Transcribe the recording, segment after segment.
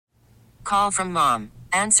call from mom.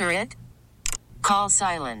 Answer it. Call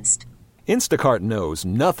silenced. Instacart knows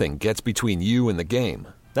nothing gets between you and the game.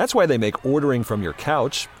 That's why they make ordering from your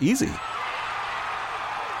couch easy.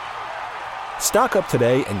 Stock up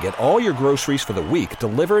today and get all your groceries for the week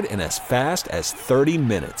delivered in as fast as 30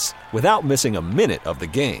 minutes without missing a minute of the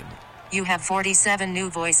game. You have 47 new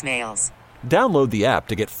voicemails. Download the app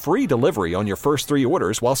to get free delivery on your first 3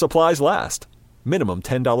 orders while supplies last. Minimum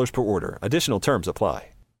 $10 per order. Additional terms apply.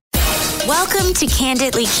 Welcome to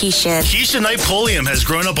Candidly Keisha. Keisha Knight Pulliam has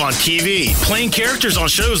grown up on TV, playing characters on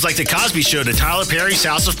shows like The Cosby Show to Tyler Perry's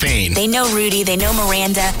House of Pain. They know Rudy, they know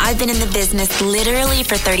Miranda. I've been in the business literally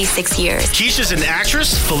for 36 years. Keisha's an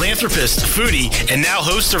actress, philanthropist, foodie, and now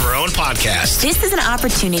host of her own podcast. This is an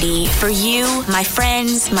opportunity for you, my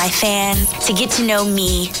friends, my fans, to get to know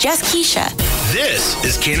me, just Keisha. This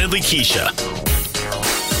is Candidly Keisha.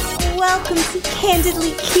 Welcome to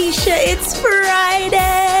Candidly Keisha. It's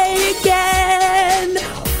Friday again.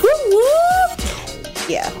 Woo woo.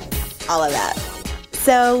 Yeah, all of that.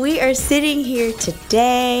 So we are sitting here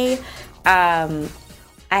today. I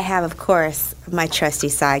have, of course, my trusty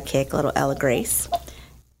sidekick, little Ella Grace.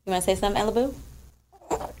 You want to say something, Ella Boo?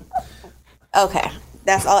 Okay,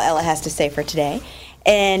 that's all Ella has to say for today.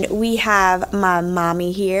 And we have my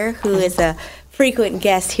mommy here, who is a frequent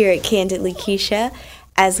guest here at Candidly Keisha,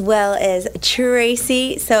 as well as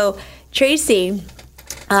Tracy. So Tracy,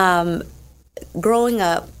 growing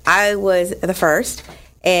up, I was the first,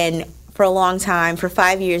 and for a long time, for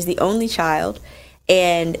 5 years, the only child.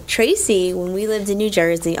 And Tracy, when we lived in New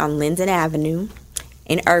Jersey on Linden Avenue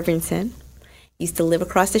in Irvington, used to live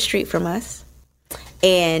across the street from us.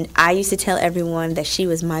 And I used to tell everyone that she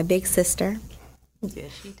was my big sister.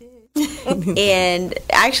 Yes, she did. And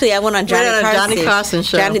actually, I went on Johnny Carson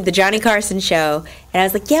show. The Johnny Carson show. And I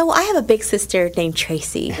was like, yeah, well, I have a big sister named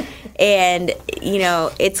Tracy. And, you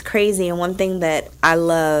know, it's crazy. And one thing that I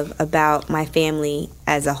love about my family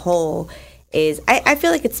as a whole is I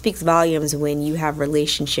feel like it speaks volumes when you have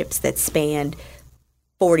relationships that span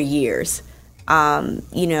 40 years.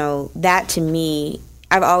 You know, that to me,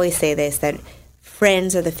 I've always say this, that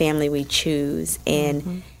friends are the family we choose.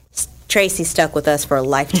 And Tracy stuck with us for a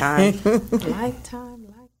lifetime.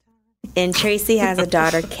 Lifetime. And Tracy has a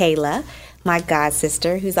daughter, Kayla, my god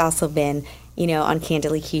sister, who's also been, you know, on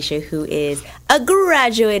Candidly Keisha, who is a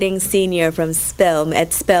graduating senior from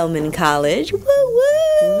at Spelman College. Woo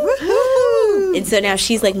woo! Woo-hoo. And so now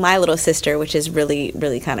she's like my little sister, which is really,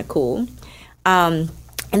 really kind of cool.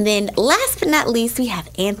 And then last but not least, we have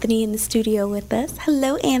Anthony in the studio with us.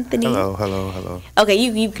 Hello, Anthony. Hello. Okay,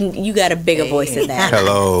 you got a bigger voice than that.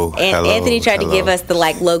 Hello. Anthony tried to give us the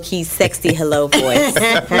like low key sexy hello voice.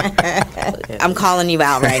 I'm calling you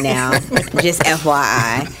out right now, just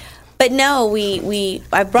FYI. But no,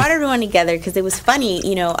 I brought everyone together because it was funny.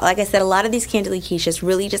 You know, like I said, a lot of these Candidly Keishas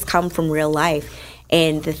really just come from real life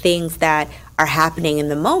and the things that are happening in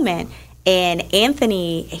the moment. And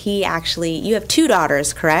Anthony, you have 2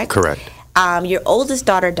 daughters, correct? Correct. Your oldest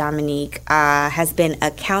daughter, Dominique, has been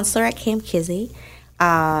a counselor at Camp Kizzy.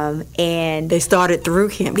 And they started through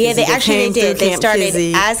Camp Kizzy. Yeah, they did. They started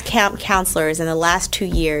Kizzy as camp counselors. In the last 2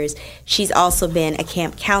 years, she's also been a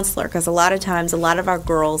camp counselor because a lot of times, a lot of our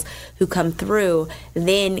girls who come through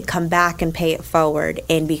then come back and pay it forward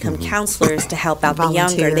and become counselors to help out the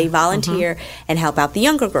younger. They volunteer and help out the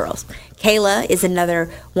younger girls. Kayla is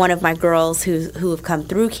another one of my girls who have come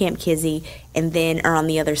through Camp Kizzy and then are on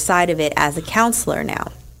the other side of it as a counselor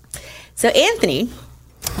now. So Anthony,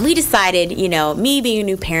 we decided, you know, me being a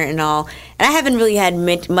new parent and all, and I haven't really had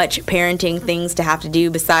much parenting things to have to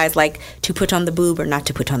do besides like to put on the boob or not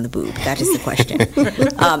to put on the boob. That is the question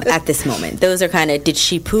at this moment. Those are kind of, did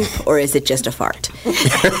she poop or is it just a fart?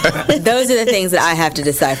 Those are the things that I have to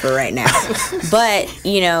decipher right now. But,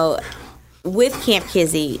 you know, with Camp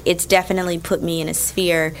Kizzy, it's definitely put me in a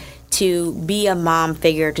sphere to be a mom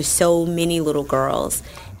figure to so many little girls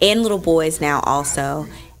and little boys now also.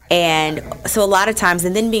 And so a lot of times,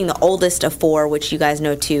 and then being the oldest of 4, which you guys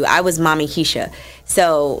know too, I was Mommy Keisha.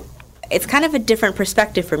 So it's kind of a different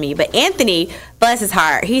perspective for me. But Anthony, bless his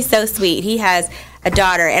heart, he's so sweet. He has a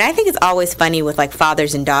daughter, and I think it's always funny with like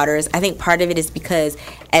fathers and daughters. I think part of it is because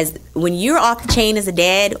when you're off the chain as a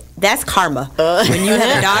dad, that's karma. When you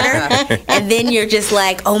have a daughter, and then you're just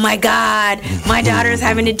like, oh my God, my daughter's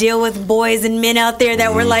having to deal with boys and men out there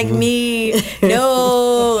that were like me.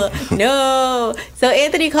 No. So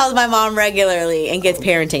Anthony calls my mom regularly and gets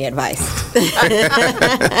parenting advice.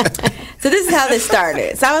 So this is how this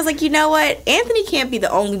started. So I was like, you know what? Anthony can't be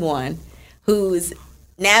the only one who's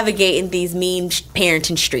navigating these mean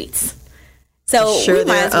parenting streets. So Sure we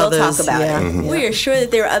might there as are well others, talk about yeah. it. Mhm. We are sure that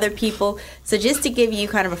there are other people. So just to give you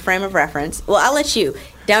kind of a frame of reference, well, I'll let you.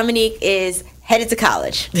 Dominique is headed to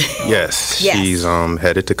college. Yes, Yes. she's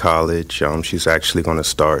headed to college. She's actually going to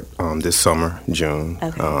start this summer, June.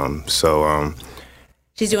 Okay.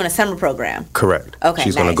 She's doing a summer program. Correct. Okay,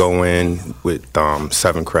 She's going nice. to go in with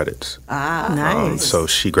 7 credits. Nice. So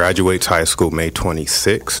she graduates high school May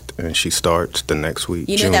 26th, and she starts the next week,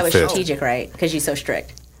 You knew June that was 5th. strategic, right? Because you're so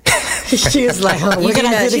strict. She was like, oh, what can I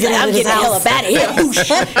do to She's get like, out I'm of this getting the hell house? up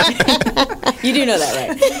out of here. You do know that,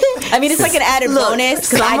 right? I mean, it's like an added bonus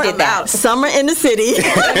because I did that. Summer in the city.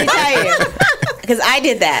 Let me tell you. Because I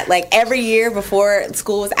did that. Like every year before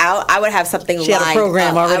school was out, I would have something She had a lined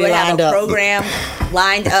program up. already I would lined have up. a program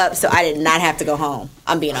lined up so I did not have to go home.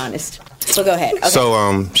 I'm being honest. So go ahead. Okay.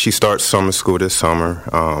 So she starts summer school this summer,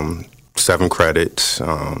 7 credits.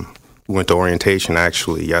 Went to orientation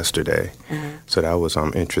actually yesterday. So that was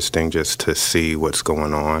interesting just to see what's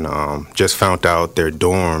going on. Just found out their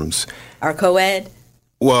dorms. Our co-ed.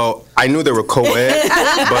 Well, I knew they were co-ed,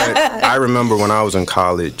 but I remember when I was in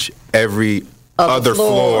college, every other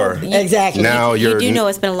floor. Exactly. Now You you're do know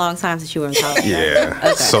it's been a long time since you were in college. Yeah.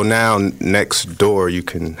 Okay. So now next door you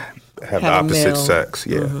can have the a opposite male. sex.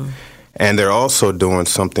 Yeah. And they're also doing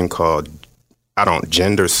something called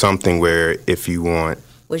gender something where if you want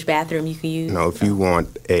Which bathroom you can use? if you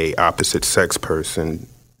want a opposite sex person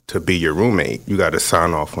to be your roommate, you got to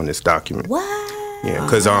sign off on this document. What? Yeah,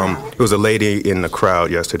 because it was a lady in the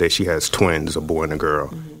crowd yesterday. She has twins, a boy and a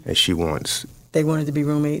girl, and she wants. They wanted to be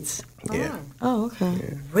roommates. Yeah, Oh,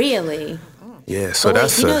 okay. Really? yeah. So But wait,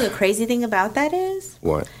 that's you know the crazy thing about that is?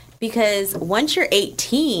 what. Because once you're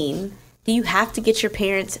 18, do you have to get your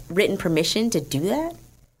parents' written permission to do that?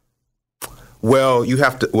 Well, you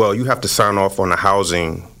have to sign off on the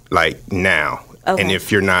housing now. Okay. And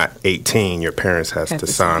if you're not 18, your parents has to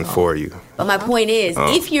sign for you. But my point is,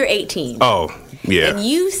 if you're 18, Oh, yeah. and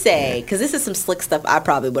you say, because this is some slick stuff I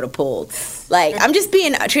probably would have pulled. Like, I'm just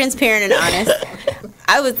being transparent and honest.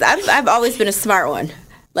 I've always been a smart one.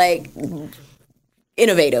 Like,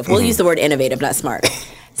 innovative. We'll use the word innovative, not smart.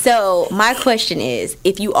 So my question is,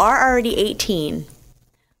 if you are already 18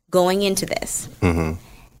 going into this, do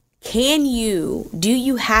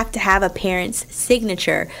you have to have a parent's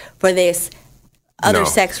signature for this other No.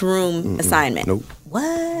 sex room assignment? Nope.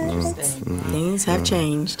 What? Things have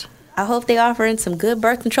changed. I hope they offering some good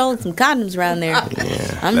birth control and some condoms around there.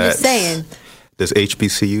 Yeah. I'm just saying. Does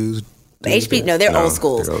HBCUs? No, they're old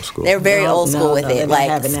schools. They're old school. They're very No, old school no, with no, it. they're not Like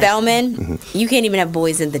having that. Spelman, you can't even have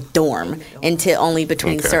boys in the dorm until only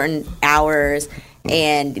between Okay. certain hours.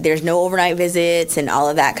 And there's no overnight visits and all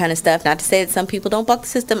of that kind of stuff. Not to say that some people don't buck the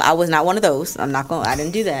system. I was not one of those. I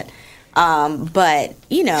didn't do that. But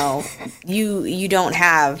you don't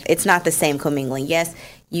have. It's not the same commingling. Yes,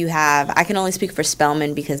 you have. I can only speak for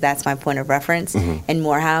Spelman because that's my point of reference. In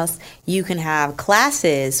Morehouse, you can have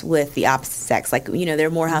classes with the opposite sex. Like there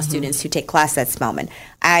are Morehouse students who take classes at Spelman.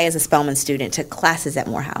 I, as a Spelman student, took classes at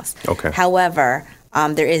Morehouse. Okay. However,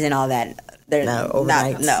 there isn't all that. There's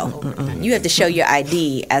overnights. You have to show your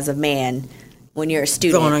ID as a man when you're a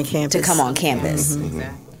student Going on campus. to come on campus.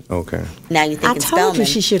 Okay. Now you think I it's told Spelman. you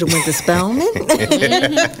she should have went to Spelman.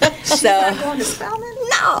 So Going to Spelman?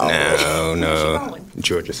 No.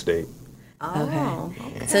 Georgia State.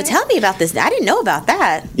 So tell me about this. I didn't know about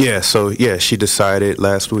that. Yeah. So she decided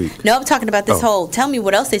last week. No, I'm talking about this whole. Tell me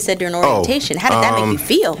what else they said during orientation. How did that make you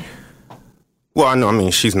feel? Well, I know. I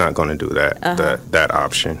mean, she's not going to do that. That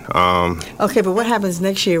option. Okay, but what happens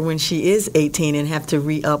next year when she is 18 and have to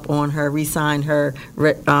re-sign her?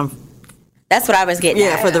 That's what I was getting.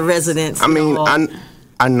 at. For the residents. I mean,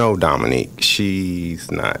 I know Dominique. She's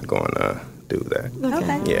not going to do that.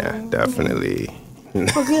 Okay. Yeah, definitely.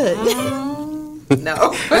 Oh, good.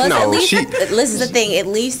 Well, No, at least, she- this is the thing. At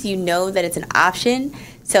least you know that it's an option,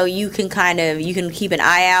 so you can keep an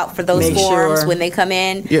eye out for those Make forms sure. when they come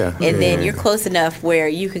in. Yeah. And then you're close enough where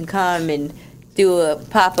you can come and do a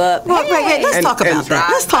pop up. Well, right, let's And- talk about and- that.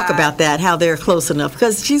 Let's talk about that. How they're close enough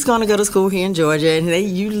because she's going to go to school here in Georgia, and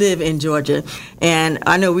you live in Georgia, and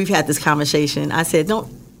I know we've had this conversation. I said,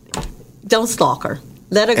 don't stalk her.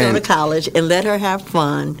 Let her go to college and let her have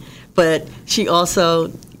fun. But she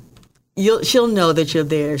also, she'll know that you're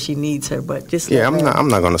there. She needs her, but just let I'm her.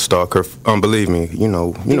 not going to stalk her. Believe me, you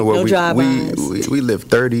know where drive-bys. we live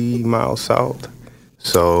 30 miles south.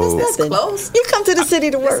 So Nothing. close. You come to the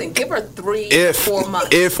city to work. Listen, give her 3-4 months.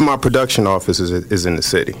 if my production office is in the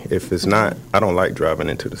city, if it's not, I don't like driving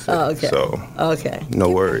into the city. Oh, okay. So Okay. no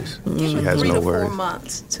worries. She has 3 no to 4 worries.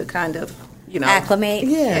 months to kind of, Acclimate.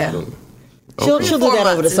 Yeah. Yeah. She'll do that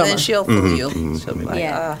over the And summer. then she'll fool you. She'll be like,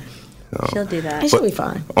 Yeah. She'll do that. And she'll be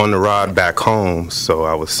fine. On the ride back home,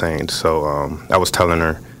 I was telling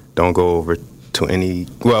her, don't go over to any,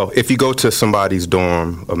 if you go to somebody's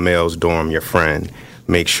dorm, a male's dorm, your friend,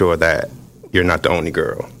 make sure that you're not the only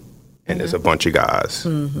girl. And there's a bunch of guys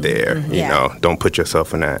there, you know. Don't put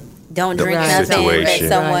yourself in that. Don't drink nothing that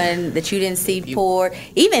someone that you didn't see pour.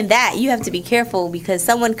 Even that, you have to be careful because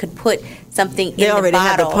someone could put something in the bottle. They already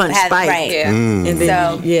have the punch spike. Right. Yeah. And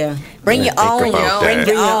then, bring your own. Bring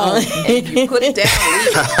your own. And you put it down.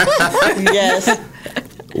 Yes.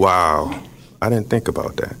 Wow. I didn't think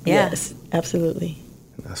about that. Yeah. Yes, absolutely.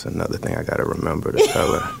 That's another thing I got to remember to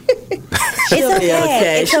tell her. She'll be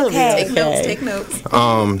okay. It's okay. Take notes.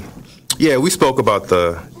 Yeah, we spoke about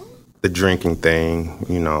the drinking thing,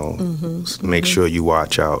 you know, make sure you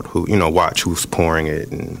watch out watch who's pouring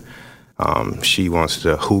it. And she wants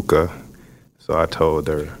the hookah. So I told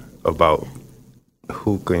her about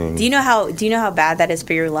hookahing. Do you know how bad that is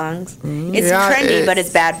for your lungs? It's trendy, but it's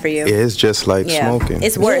bad for you. It's just like smoking.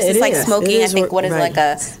 It's worse. Yeah, it's like is. smoking, I think, like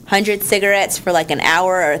 100 cigarettes for like an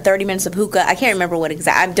hour or 30 minutes of hookah. I can't remember what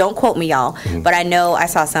exactly. Don't quote me, y'all. But I know I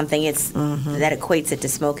saw something that equates it to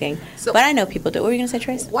smoking. But I know people do. What were you going to say,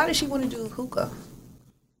 Trace? Why does she want to do hookah?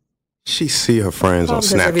 She see her friends on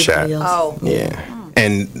Snapchat. Oh. Yeah.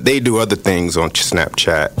 And they do other things on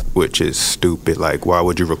Snapchat, which is stupid. Like, why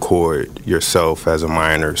would you record yourself as a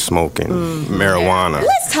minor smoking marijuana?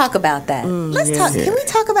 Let's talk about that. Can we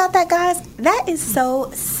talk about that, guys? That is so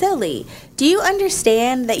silly. Do you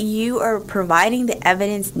understand that you are providing the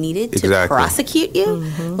evidence needed to prosecute you?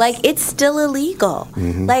 Like, it's still illegal.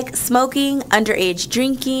 Like, smoking, underage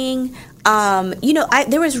drinking.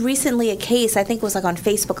 There was recently a case, I think it was like on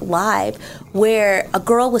Facebook Live, where a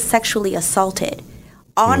girl was sexually assaulted.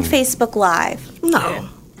 On Facebook Live. No.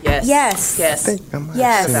 Yes. You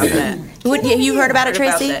heard about it,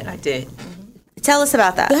 Tracy? I did. Tell us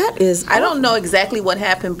about that. I don't know exactly what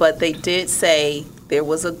happened, but they did say there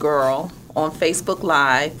was a girl on Facebook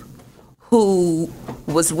Live who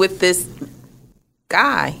was with this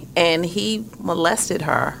guy, and he molested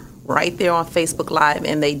her right there on Facebook Live,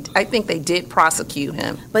 and I think they did prosecute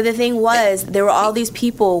him. But the thing was, there were all these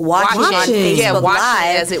people watching on Facebook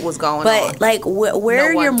Live as it was going on. But like, where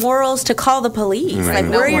are your morals to call the police? Like,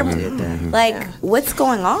 where are your what's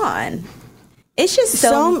going on? It's just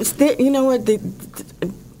so. You know what?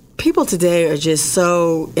 People today are just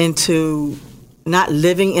so into not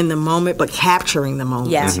living in the moment, but capturing the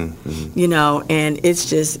moment. Yeah. You know, and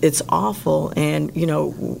it's awful, and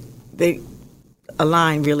a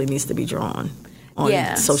line really needs to be drawn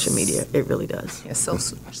on social media. It really does. Yeah, so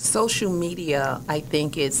social media, I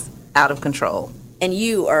think, is out of control. And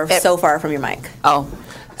you are so far from your mic. Oh,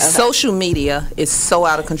 okay. Social media is so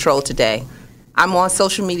out of control today. I'm on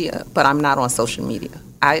social media, but I'm not on social media.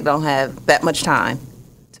 I don't have that much time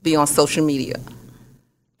to be on social media.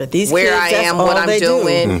 But these where kids, I am, what I'm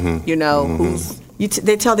doing,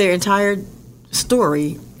 they tell their entire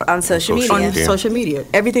story on social media. On social media.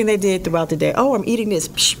 Everything they did throughout the day. Oh, I'm eating this.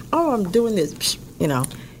 Psh, oh, I'm doing this. Psh,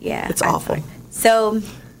 Yeah. It's awful. So,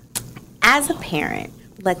 as a parent,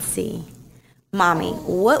 let's see. Mommy,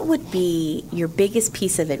 what would be your biggest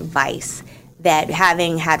piece of advice that,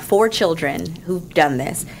 having had 4 children who've done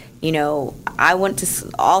this, I went to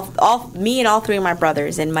me and all 3 of my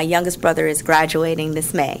brothers, and my youngest brother is graduating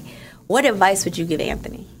this May. What advice would you give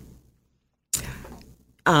Anthony?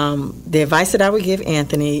 The advice that I would give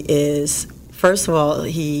Anthony is, first of all,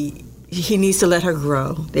 he needs to let her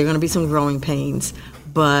grow. There are going to be some growing pains,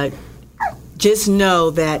 but just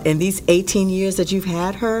know that in these 18 years that you've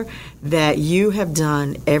had her, that you have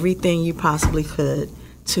done everything you possibly could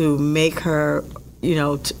to make her,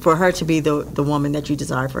 for her to be the woman that you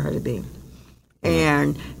desire for her to be.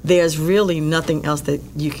 And there's really nothing else that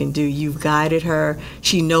you can do. You've guided her.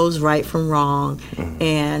 She knows right from wrong.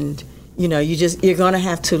 And you're going to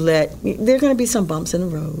have to there are going to be some bumps in the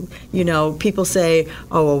road. People say,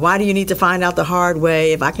 oh, well, why do you need to find out the hard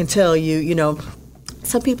way if I can tell you,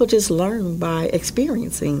 some people just learn by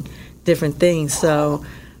experiencing different things. So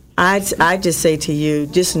I just say to you,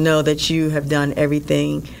 just know that you have done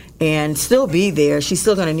everything and still be there. She's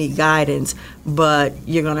still going to need guidance, but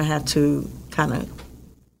you're going to have to kind of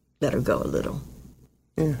let her go a little.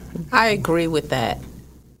 Yeah. I agree with that.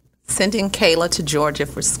 Sending Kayla to Georgia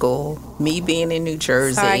for school, me being in New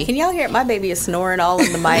Jersey. Sorry, can y'all hear it? My baby is snoring all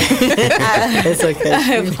in the mic. It's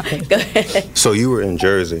okay. Go ahead. So you were in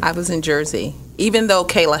Jersey. I was in Jersey. Even though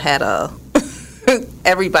Kayla had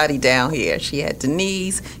everybody down here. She had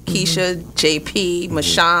Denise, Keisha, JP,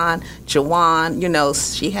 Mashawn,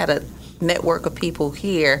 Jawan. She had a network of people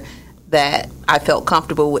here that I felt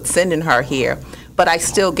comfortable with sending her here. but I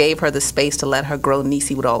still gave her the space to let her grow.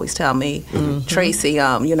 Niecy would always tell me, Tracy,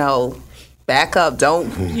 back up,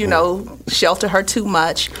 don't shelter her too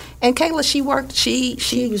much. And Kayla, she worked. She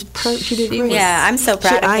did great. Yeah, I'm so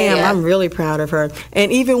proud of Kayla. I'm really proud of her.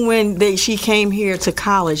 And even when she came here to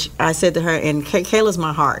college, I said to her, and Kayla's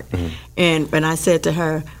my heart, and I said to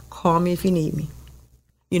her, call me if you need me.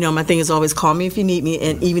 My thing is always call me if you need me,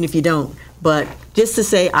 and even if you don't. But just to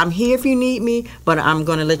say, I'm here if you need me, but I'm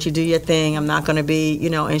going to let you do your thing. I'm not going to be,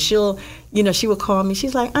 and she'll, she would call me.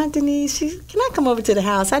 She's like, Aunt Denise, can I come over to the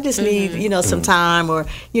house? I just need, some time. Or,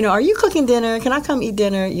 are you cooking dinner? Can I come eat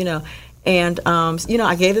dinner? And,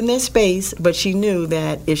 I gave them their space, but she knew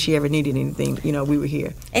that if she ever needed anything, we were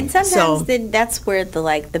here. And sometimes that's where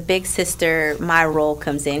the big sister, my role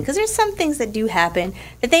comes in. Because there's some things that do happen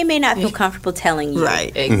that they may not feel comfortable telling you.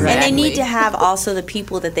 Right, exactly. And they need to have also the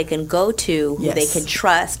people that they can go to, who they can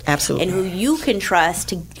trust. Absolutely. And who you can trust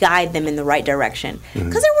to guide them in the right direction.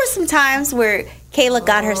 Because there were some times where Kayla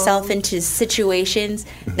got herself into situations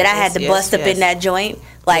that I had to bust up in that joint.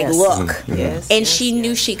 Look. And she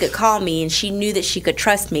knew she could call me, and she knew that she could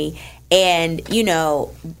trust me. And,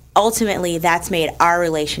 ultimately that's made our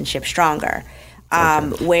relationship stronger.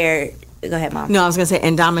 Where, go ahead, Mom. No, I was going to say,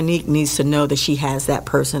 and Dominique needs to know that she has that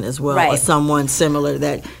person as well, or someone similar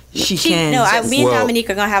that she can. No, me and Dominique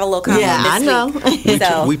are going to have a little conversation this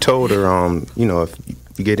week. We told her,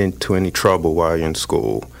 if you get into any trouble while you're in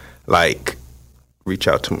school, reach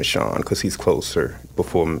out to Mashawn because he's closer.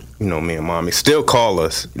 Before me and Mommy, still call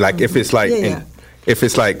us. If it's if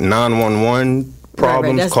it's 911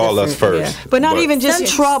 problems, call us first. Yeah. But not even just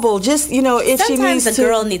trouble. Just if she needs sometimes a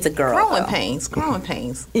girl needs a girl. Growing pains.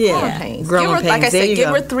 Yeah, Growing pains. Like I said, give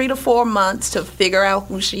her 3 to 4 months to figure out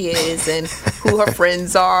who she is and who her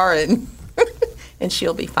friends are, and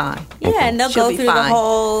she'll be fine. Yeah, and they'll go through the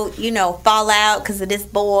whole, fallout because of this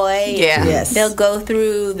boy. Yeah. Yes. They'll go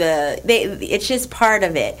through it's just part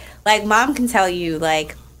of it. Mom can tell you,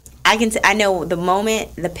 I know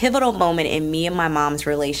the pivotal moment in me and my mom's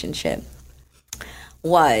relationship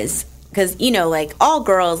was, because, all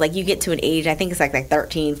girls, you get to an age, I think it's like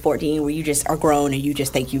 13, 14, where you just are grown and you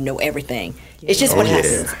just think you know everything. It's just what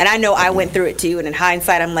happens. And I know I went through it too, and in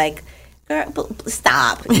hindsight, I'm like, girl,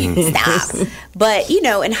 stop. Stop. But,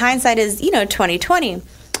 in hindsight is, 2020. It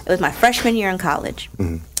was my freshman year in college.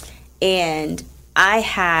 And I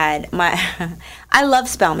had I love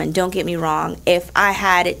Spelman, don't get me wrong. If I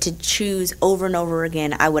had it to choose over and over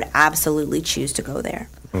again, I would absolutely choose to go there.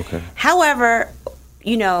 Okay. However,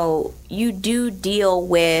 you do deal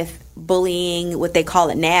with bullying, what they call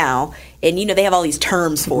it now. And, they have all these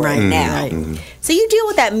terms for it now. Right. So you deal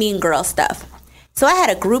with that mean girl stuff. So I had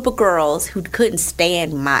a group of girls who couldn't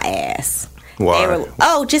stand my ass. Why? They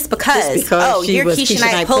were, just because you're Keisha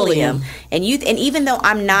Knight Pulliam. And even though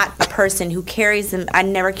I'm not a person who carries them, I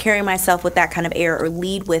never carry myself with that kind of air or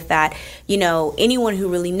lead with that. Anyone who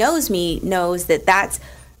really knows me knows that that's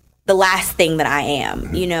the last thing that I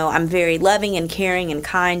am. I'm very loving and caring and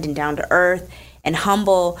kind and down to earth and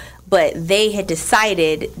humble. But they had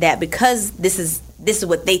decided that because this is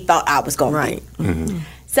what they thought I was going to be. Mm-hmm.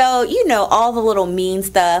 So, all the little mean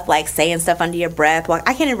stuff, like saying stuff under your breath. Well,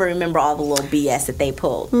 I can't even remember all the little BS that they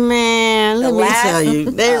pulled. Man, let me tell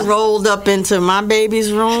you. They rolled up into my baby's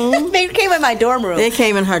room. They came in my dorm room. They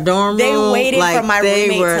came in her dorm room. They waited for my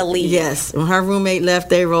roommate to leave. Yes. When her roommate left,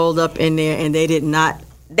 they rolled up in there, and they did not.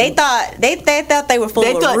 They thought they were full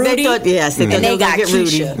of Rudy. And they got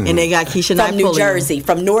Keisha. Rudy. And they got Keisha Knight from New Jersey,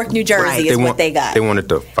 from Newark, New Jersey is what they got. They wanted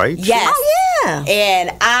to fight you? Yes. Oh, yeah.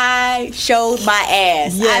 And I showed my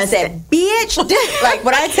ass. Yes. I said, bitch.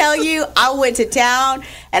 When I tell you, I went to town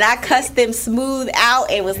and I cussed them smooth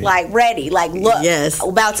out and was ready. Look, yes. I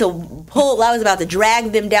was about to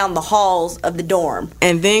drag them down the halls of the dorm.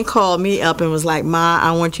 And then called me up and was like, Ma,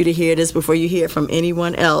 I want you to hear this before you hear it from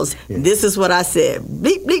anyone else. Yeah. This is what I said.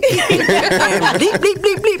 Bleep, bleep, bleep, bleep, bleep, bleep,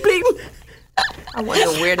 bleep, bleep, bleep. I wonder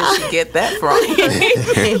where did she get that from?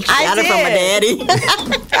 I got it from my daddy.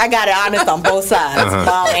 I got it honest on both sides,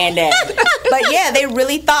 mom and dad. But yeah, they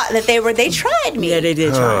really thought that they tried me. Yeah, they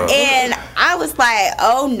did try. And I was like,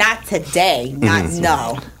 oh, not today.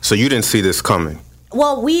 No. So you didn't see this coming?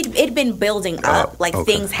 Well, it'd been building up,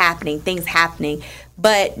 things happening.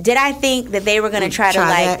 But did I think that they were going to try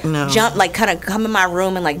to No. jump, kind of come in my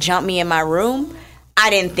room and jump me in my room? I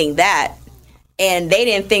didn't think that. And they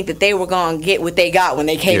didn't think that they were going to get what they got when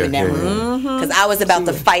they came in that room. Because I was about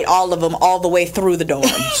to fight all of them all the way through the dorm.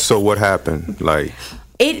 So what happened? I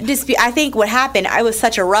think what happened, I was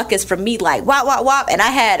such a ruckus from me, wop, wop, wop. And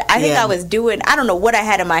I was doing, I don't know what I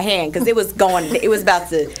had in my hand because it was about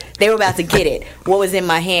to They were about to get it. What was in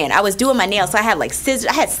my hand? I was doing my nails, so I had like scissors.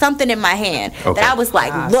 I had something in my hand that I was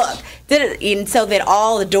like, look. And so that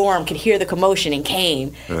all the dorm could hear the commotion and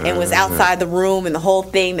came and was outside the room and the whole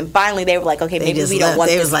thing. And finally they were like, okay, maybe we don't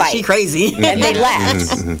want this fight. She crazy. And they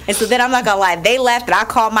left. And so then I'm not gonna lie, they left and I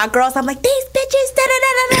called my girls. I'm like, these bitches,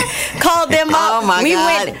 da-da-da-da-da. Called them up. Oh my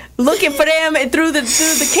God. Went looking for them and through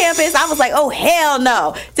the campus. I was like, oh hell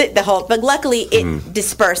no. But luckily it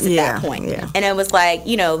dispersed at that point. Yeah. And it was like,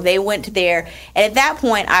 they went there. And at that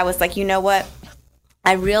point I was like, you know what?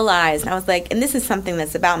 I realized, I was like, and this is something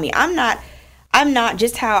that's about me. I'm not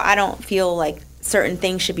just how I don't feel like certain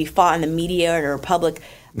things should be fought in the media or public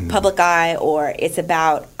eye, or it's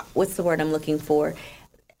about, what's the word I'm looking for?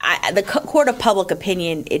 The court of public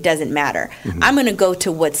opinion, it doesn't matter. I'm going to go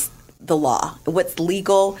to what's the law, what's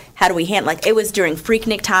legal, how do we handle, like it was during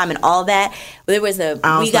Freaknik time and all that. There was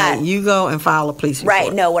you go and file a police report.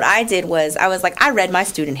 Right, no, what I did was, I was like, I read my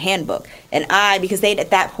student handbook, and because they, at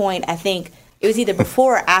that point, I think, it was either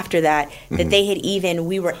before or after that they had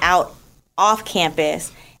we were out off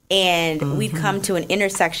campus and we'd come to an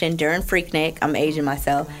intersection during Freaknik. I'm aging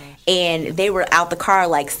myself. And they were out the car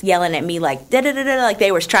like yelling at me like da-da-da-da, like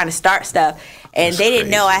they were trying to start stuff. And they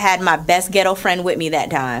didn't know I had my best ghetto friend with me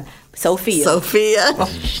that time, Sophia.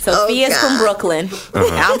 Sophia's from Brooklyn.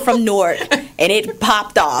 I'm from Newark. And it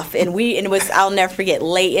popped off. And it was, I'll never forget,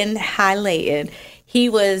 Leighton. Hi, Leighton. He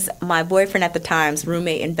was my boyfriend at the time's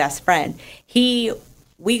roommate and best friend.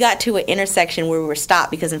 We got to an intersection where we were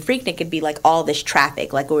stopped because in Freaknik it'd be like all this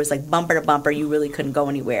traffic, like it was like bumper to bumper. You really couldn't go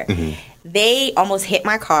anywhere. They almost hit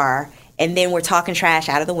my car, and then we're talking trash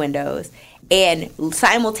out of the windows. And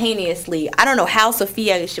simultaneously, I don't know how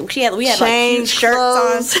Sophia, we had like cute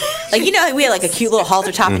shirts on. Like, we had like a cute little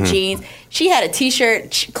halter top and jeans. She had a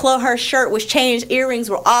t-shirt, her shirt was changed, earrings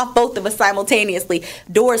were off, both of us simultaneously.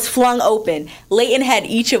 Doors flung open. Leighton had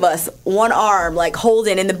each of us one arm, like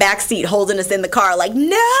holding in the back seat, holding us in the car, like,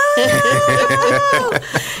 no!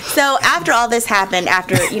 So after all this happened,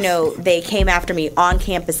 after, they came after me on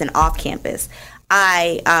campus and off campus,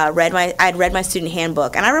 I'd read my student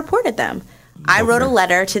handbook and I reported them. I wrote a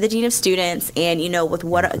letter to the dean of students, and with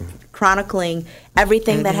chronicling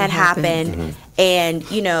everything that had happened, and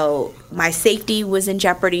my safety was in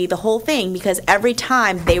jeopardy, the whole thing, because every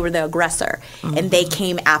time they were the aggressor, and they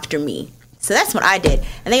came after me. So that's what I did,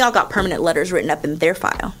 and they all got permanent letters written up in their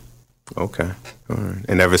file. Okay, all right.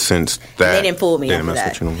 And ever since that, they didn't fool me after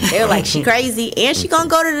that. They were like, "She crazy, and she gonna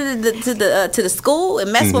go to the school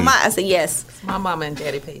and mess with my." I said, "Yes." My mama and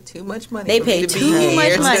daddy paid too much money. They paid too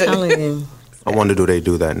much money. I wonder, do they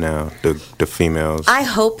do that now, the females? I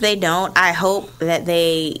hope they don't. I hope that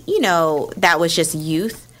they, that was just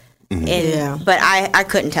youth. But I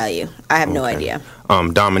couldn't tell you. I have no idea.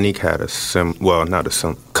 Dominique had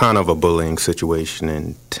kind of a bullying situation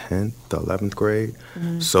in 10th, 11th grade.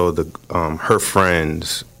 So her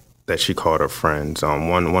friends, that she called her friends,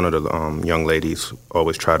 one of the young ladies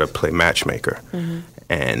always try to play matchmaker.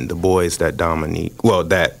 And the boys that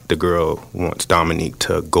the girl wants Dominique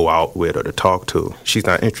to go out with or to talk to, she's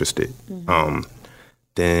not interested.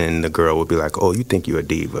 Then the girl would be like, oh, you think you're a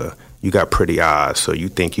diva. You got pretty eyes, so you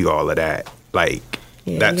think you all of that. Like,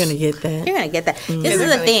 you're going to get that. You're going to get that. This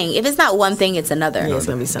is the thing. If it's not one thing, it's another. Yeah, it's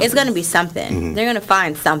going to be something. It's going to be something. They're going to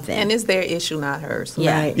find something. And it's their issue, not hers.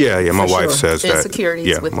 Yeah. Right? Yeah, my wife says that. Insecurities.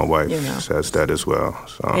 Yeah, my wife says that as well.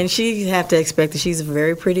 So. And she have to expect that she's a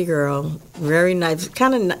very pretty girl, very nice,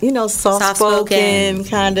 kind of, soft-spoken,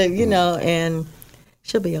 kind of, and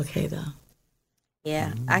she'll be okay, though.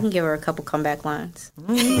 Yeah, I can give her a couple comeback lines.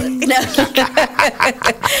 No,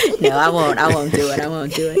 I won't do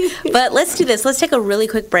it. But let's do this. Let's take a really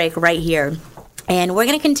quick break right here. And we're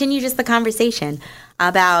going to continue just the conversation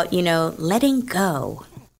about, letting go.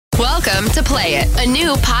 Welcome to Play It, a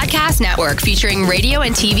new podcast network featuring radio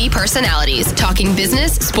and TV personalities talking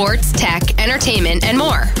business, sports, tech, entertainment, and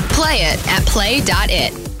more. Play it at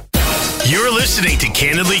play.it. You're listening to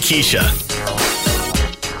Candidly Keisha.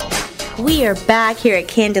 We are back here at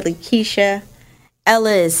Candidly Keisha.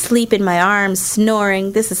 Ella is asleep in my arms,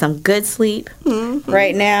 snoring. This is some good sleep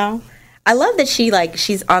right now. I love that she's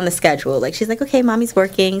on the schedule. Like, she's like, okay, mommy's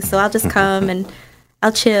working, so I'll just come and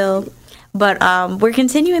I'll chill. But we're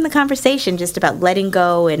continuing the conversation just about letting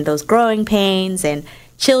go and those growing pains and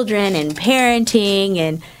children and parenting.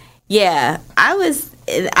 And yeah,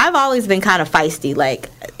 I've always been kind of feisty, like,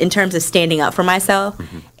 in terms of standing up for myself.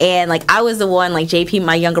 And, like, I was the one, like, JP,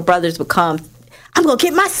 my younger brothers would come, I'm going to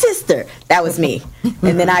get my sister. That was me.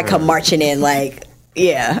 And then I come marching in, like,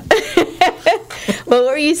 yeah. What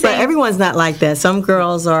were you saying? But everyone's not like that. Some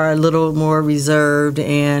girls are a little more reserved,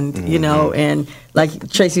 and you know, and like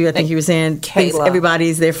Tracy, I think you were saying, thinks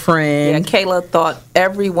everybody's their friend. Yeah, Kayla thought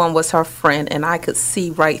everyone was her friend, and I could see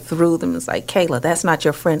right through them. It's like, Kayla, that's not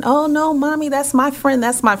your friend. Oh no, mommy, that's my friend.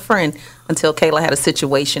 That's my friend. Until Kayla had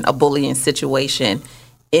a bullying situation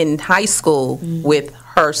in high school with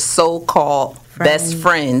her so-called best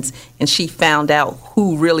friends, and she found out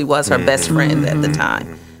who really was her best friend at the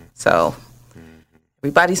time. So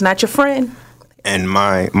everybody's not your friend. And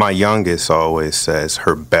my youngest always says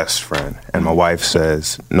her best friend, and my wife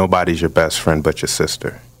says nobody's your best friend but your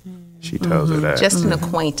sister. She tells her that. Just an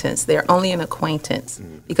acquaintance. They're only an acquaintance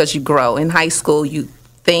because you grow. In high school, you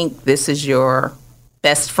think this is your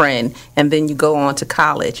best friend, and then you go on to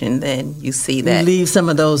college, and then you see that you leave some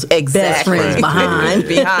of those best friends behind.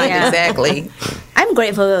 Exactly. I'm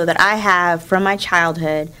grateful though that I have from my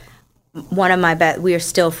childhood one of my best. We are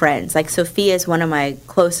still friends. Like Sophia is one of my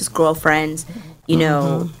closest girlfriends. You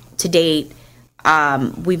know, to date,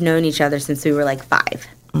 we've known each other since we were like 5.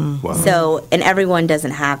 Wow. So, and everyone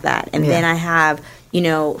doesn't have that. And then I have, you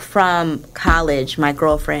know, from college, my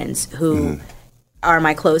girlfriends who are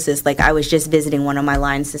my closest. Like I was just visiting one of my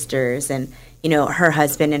line sisters, and you know, her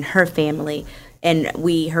husband and her family, and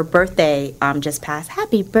her birthday just passed.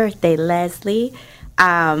 Happy birthday, Leslie.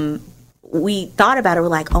 We thought about it. We're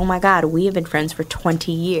like, oh my God, we have been friends for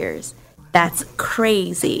 20 years. That's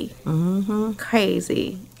crazy.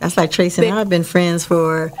 Crazy. That's like Tracy and I have been friends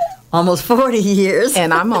for almost 40 years.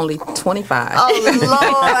 And I'm only 25. Oh,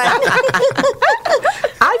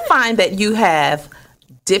 Lord. I find that you have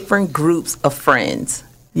different groups of friends.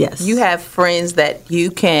 Yes. You have friends that you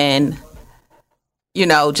can, you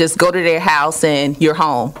know, just go to their house and you're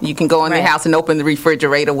home. You can go in their house and open the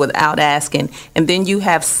refrigerator without asking. And then you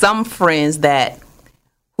have some friends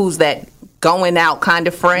who's that going out kind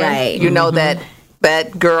of friend. Right. You know,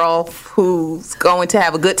 that girl who's going to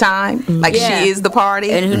have a good time. Like she is the party.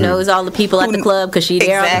 And who knows all the people at the club because she's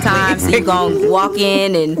there all the time. So you're going to walk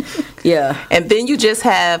in and, And then you just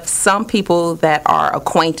have some people that are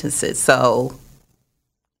acquaintances. So,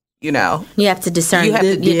 you know. You have to discern. You have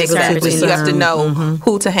to know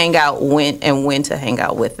who to hang out when and when to hang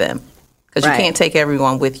out with them. Because you can't take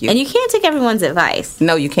everyone with you. And you can't take everyone's advice.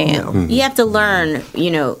 No, you can't. No. You have to learn, you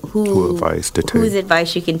know, whose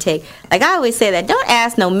advice you can take. Like I always say that, don't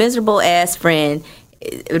ask no miserable ass friend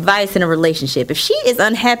advice in a relationship. If she is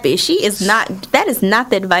unhappy, that is not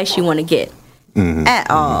the advice you want to get at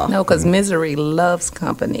all. No, because misery loves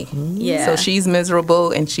company. Yeah. So she's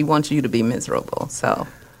miserable and she wants you to be miserable. So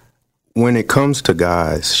when it comes to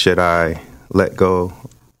guys, should I let go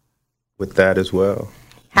with that as well?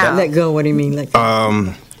 How? Let go, what do you mean? Let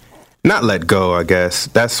go? Not let go, I guess.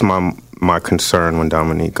 That's my concern when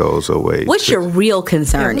Dominique goes away. What's your real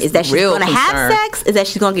concern? Is that she's going to have sex? Is that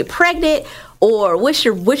she's going to get pregnant? Or what's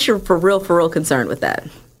your for real concern with that?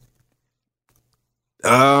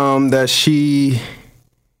 That she,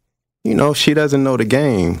 you know, she doesn't know the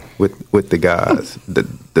game with the guys.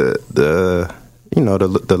 the you know,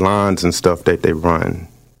 the lines and stuff that they run,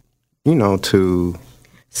 you know, to...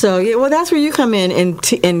 So, well, that's where you come in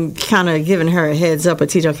and kind of giving her a heads up or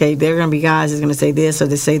teach, okay, there are going to be guys that's going to say this or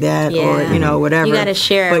they say that or, you know, whatever. You got to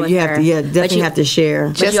share but you have to, definitely have to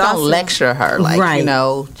share. Just don't lecture her, like, you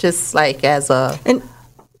know, just like as a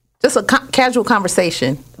casual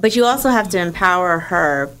conversation. But you also have to empower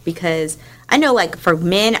her because I know, like, for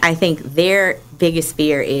men, I think their biggest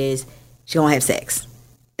fear is she's going to have sex.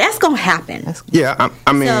 That's going to happen. Yeah,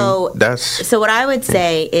 I mean, So what I would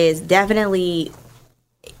say is definitely...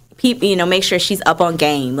 you know, make sure she's up on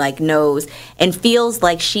game, like knows and feels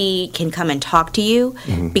like she can come and talk to you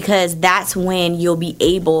because that's when you'll be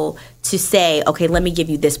able to say, okay, let me give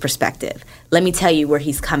you this perspective. Let me tell you where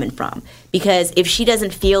he's coming from. Because if she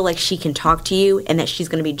doesn't feel like she can talk to you and that she's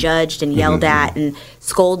going to be judged and yelled at and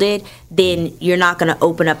scolded, then you're not going to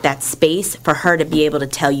open up that space for her to be able to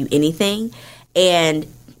tell you anything. And,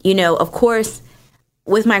 you know, of course,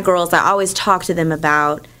 with my girls, I always talk to them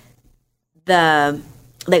about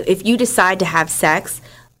like if you decide to have sex,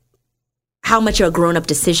 how much of a grown-up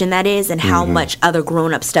decision that is and how much other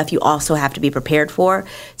grown-up stuff you also have to be prepared for.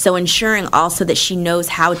 So ensuring also that she knows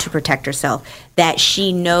how to protect herself, that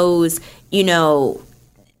she knows, you know,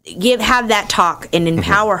 have that talk and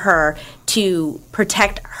empower her to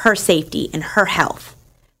protect her safety and her health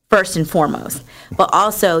first and foremost. But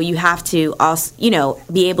also you have to also, you know,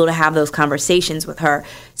 be able to have those conversations with her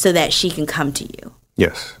so that she can come to you.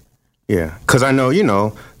 Yes. Yeah, because I know, you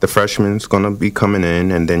know, the freshman's going to be coming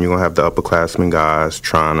in, and then you're going to have the upperclassmen guys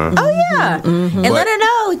trying to... Oh, yeah. And let her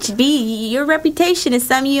know, your reputation is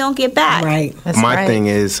something you don't get back. Right. My thing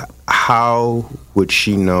is, how would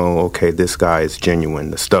she know, okay, this guy is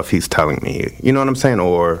genuine, the stuff he's telling me? You know what I'm saying?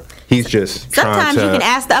 Or he's just sometimes trying to... you can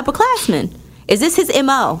ask the upperclassmen, is this his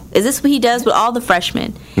MO? Is this what he does with all the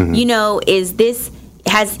freshmen? You know, does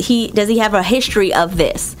he have a history of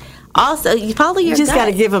this? Also, you follow your You just gut. got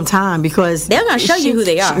to give them time because They're going to show you who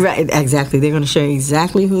they are. Right, exactly. They're going to show you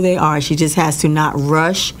exactly who they are. She just has to not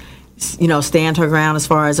rush, stand her ground as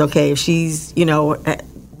far as, okay, if she's,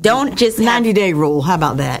 don't just 90-day rule. How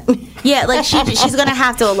about that? Yeah, like she's gonna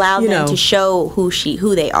have to allow them to show who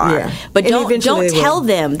they are. Yeah. But And don't eventually they tell will.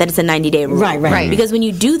 them that it's a 90-day rule. Right. Because when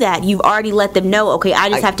you do that, you've already let them know, okay, I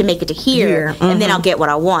just have to make it to here, and then I'll get what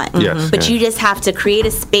I want. Yes, But yeah. you just have to create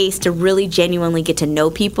a space to really genuinely get to know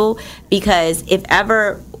people, because if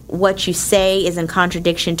ever what you say is in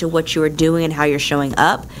contradiction to what you are doing and how you're showing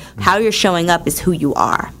up, how you're showing up is who you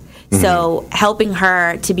are. So helping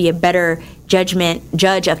her to be a better judge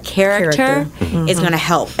of character is going to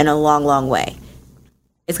help in a long, long way.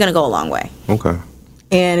 It's going to go a long way. Okay.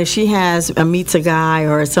 And if she meets a guy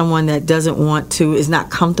or someone that is not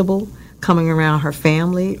comfortable coming around her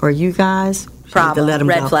family or you guys, she needs to let them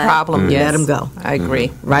red go. flag. Problem, yes. Let him go. I agree.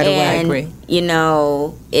 Right away. I And, agree.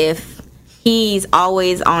 if he's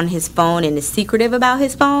always on his phone and is secretive about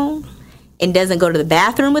his phone and doesn't go to the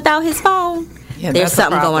bathroom without his phone, Yeah, there's that's a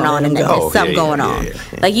something going problem. on in there. Oh, There's something yeah, going yeah, on.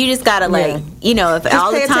 yeah. Like, you just gotta, if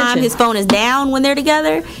all the pay time attention. his phone is down when they're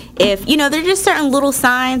together, if, there's just certain little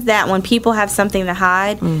signs that when people have something to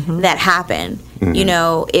hide that happen.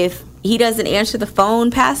 If he doesn't answer the phone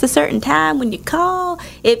past a certain time when you call,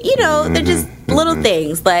 if, they're just little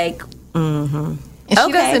things like, And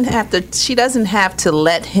Okay. she doesn't have to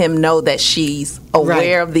let him know that she's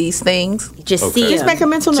aware of these things. just see Just him. make a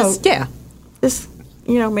mental note. Just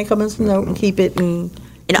Make a mental note and keep it And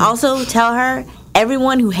also tell her,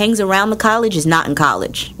 everyone who hangs around the college is not in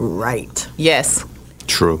college. right. yes.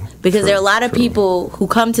 True. Because there are a lot of people who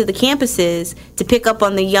come to the campuses to pick up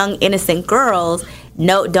on the young, innocent girls.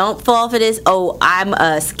 No, don't fall for this. Oh, I'm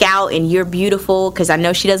a scout and you're beautiful, because I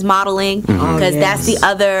know she does modeling. Because that's the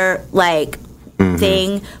other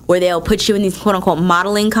thing where they'll put you in these quote unquote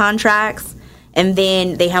modeling contracts, and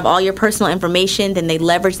then they have all your personal information. Then they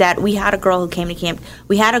leverage that. We had a girl who came to camp.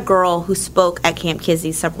 We had a girl who spoke at Camp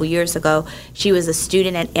Kizzy several years ago. She was a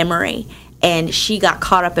student at Emory. And she got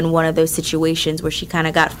caught up in one of those situations where she kind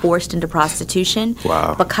of got forced into prostitution.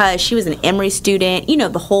 Wow. Because she was an Emory student,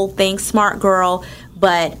 the whole thing, smart girl,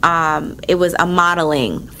 but it was a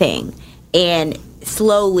modeling thing. And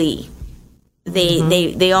slowly,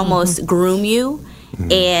 they almost groom you.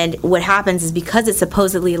 And what happens is, because it's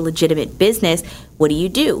supposedly a legitimate business, what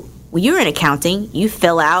do? Well, you're in accounting. You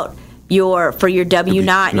fill out for your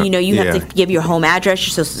W-9, you have to give your home address,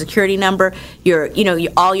 your social security number,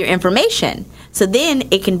 all your information. So then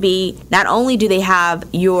it can be, not only do they have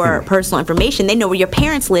your personal information, they know where your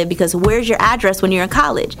parents live, because where's your address when you're in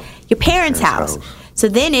college? Your parents' house. So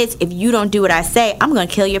then it's, if you don't do what I say, I'm going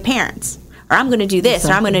to kill your parents. Or I'm going to do this,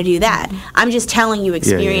 or I'm going to do that. I'm just telling you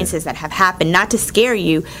experiences that have happened, not to scare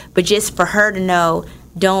you, but just for her to know,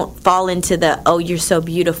 don't fall into the, oh, you're so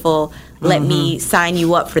beautiful, let me sign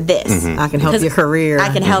you up for this. I can help your career. I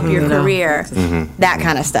can help your career, that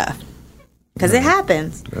kind of stuff. Because it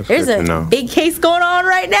happens. That's There's good to a know. big case going on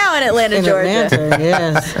right now in Atlanta, Georgia.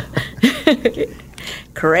 Yes.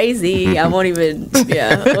 Crazy. I won't even,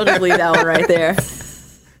 we'll just leave that one right there.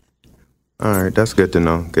 All right, that's good to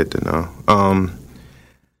know. Good to know.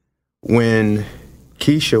 When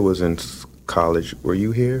Keisha was in college, were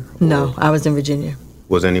you here? No, I was in Virginia.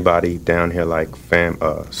 Was anybody down here like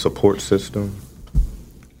support system?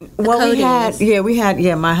 Well, we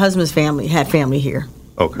had my husband's family had family here.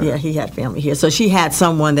 Okay. Yeah, he had family here. So she had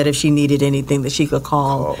someone that if she needed anything that she could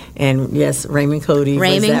call. And yes, Raymond Cody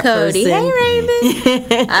was that person. Hey,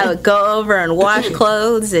 Raymond. I would go over and wash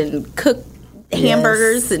clothes and cook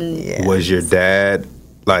hamburgers. And Was your dad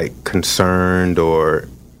concerned or?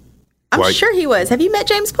 I'm sure he was. Have you met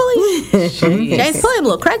James Pulley? James Pulley, a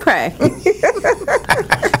little cray-cray.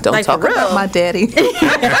 Don't talk about my daddy.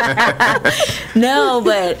 No,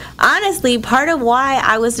 but honestly, part of why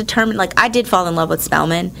I was determined, I did fall in love with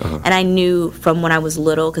Spelman, and I knew from when I was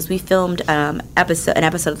little, because we filmed an episode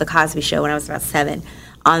of The Cosby Show when I was about 7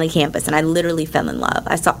 on the campus, and I literally fell in love.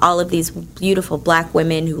 I saw all of these beautiful black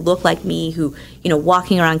women who looked like me, who,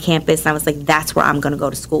 walking around campus, and I was like, that's where I'm going to go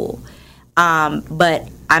to school. But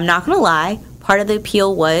I'm not going to lie, part of the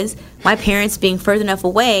appeal was my parents being further enough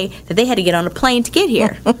away that they had to get on a plane to get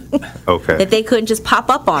here. Okay. That they couldn't just pop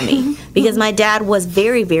up on me, because my dad was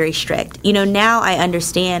very, very strict. Now I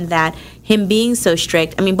understand that him being so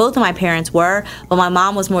strict, both of my parents were, but my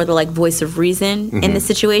mom was more the voice of reason in the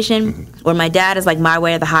situation, where my dad is my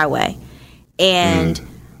way or the highway. And,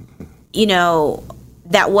 you know,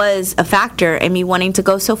 that was a factor in me wanting to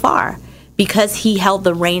go so far because he held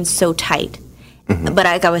the reins so tight. But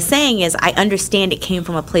like I was saying is I understand it came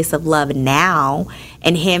from a place of love now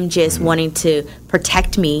and him just wanting to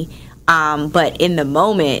protect me. But in the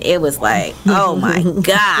moment, it was like, oh, my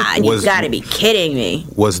God, you got to be kidding me.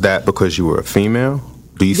 Was that because you were a female?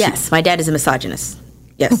 Yes, my dad is a misogynist.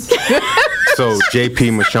 Yes. So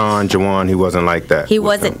JP, Mashawn, Jawan, he wasn't like that. He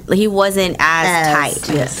wasn't as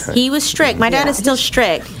tight. Yes. He was strict. My dad is still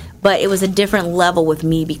strict, but it was a different level with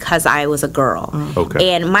me because I was a girl.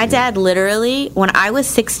 Okay. And my dad literally, when I was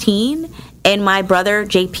 16 and my brother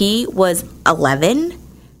JP was 11,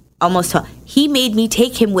 almost 12, he made me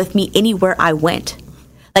take him with me anywhere I went.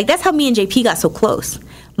 Like, that's how me and JP got so close.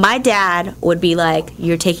 My dad would be like,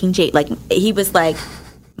 you're taking JP. Like, he was like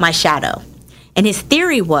my shadow. And his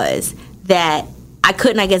theory was that I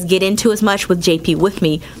couldn't, I guess, get into as much with JP with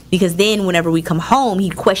me because then whenever we come home,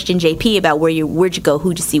 he'd question JP about where'd you go,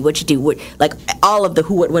 who'd you see, what'd you do, like all of the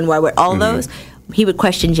who, what, when, why, where, all those. He would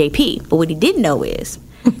question JP. But what he didn't know is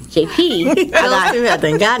JP,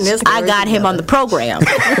 I got him on the program.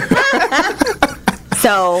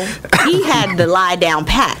 So he had the lie down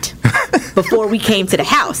pat before we came to the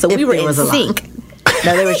house. So we were in sync.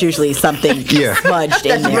 No, there was usually something smudged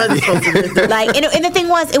in there. Like, and the thing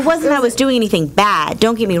was, it wasn't I was doing anything bad.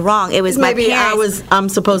 Don't get me wrong. It was maybe my parents. I'm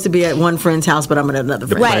supposed to be at one friend's house, but I'm at another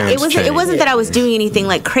friend's house. Right. It wasn't that I was doing anything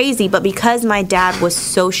like crazy, but because my dad was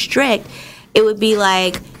so strict, it would be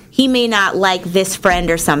like he may not like this friend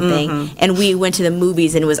or something, and we went to the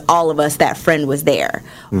movies and it was all of us. That friend was there,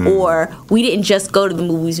 or we didn't just go to the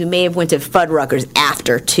movies. We may have went to Fuddruckers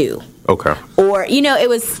after too. Okay. Or, you know, it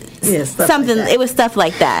was something, like it was stuff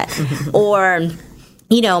like that. Or,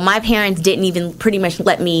 you know, my parents didn't even pretty much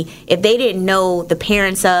let me, if they didn't know the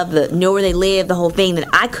parents know where they live, the whole thing, then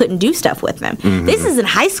I couldn't do stuff with them. This is in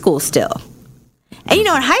high school still. And, you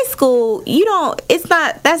know, in high school,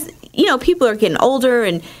 people are getting older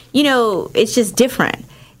and, you know, it's just different.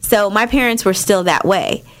 So my parents were still that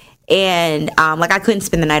way. And, I couldn't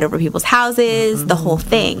spend the night over people's houses, the whole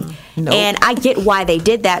thing. Nope. And I get why they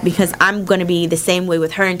did that because I'm going to be the same way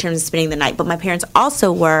with her in terms of spending the night. But my parents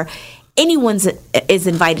also were, anyone is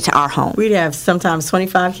invited to our home. We'd have sometimes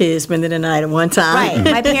 25 kids spending the night at one time.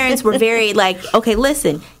 Right. My parents were very like, okay,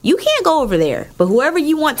 listen, you can't go over there. But whoever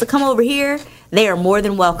you want to come over here, they are more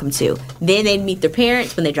than welcome to. Then they'd meet their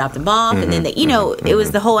parents when they dropped them off. And then, it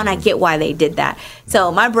was the whole, and I get why they did that. So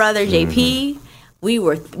my brother, JP... We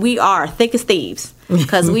are thick as thieves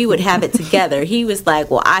because we would have it together. He was like,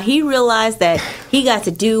 he realized that he got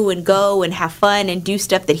to do and go and have fun and do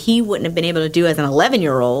stuff that he wouldn't have been able to do as an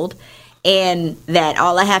 11-year-old, and that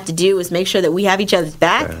all I have to do is make sure that we have each other's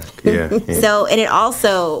back. Yeah. So, and it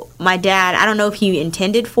also, my dad, I don't know if he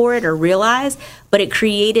intended for it or realized, but it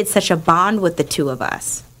created such a bond with the two of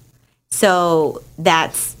us. So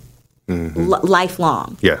that's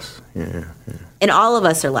lifelong. Yes. Yeah. And all of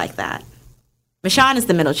us are like that. Mashawn is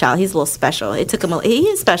the middle child. He's a little special. He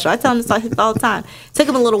is special. I tell him this all the time. It took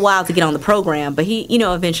him a little while to get on the program, but he,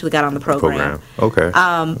 eventually got on the program. Okay.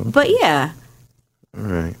 But yeah. All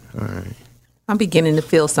right. I'm beginning to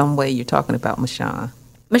feel some way you're talking about Mashawn.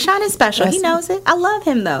 Mashawn is special. He knows it. I love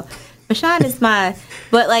him though. Mashawn is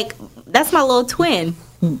that's my little twin.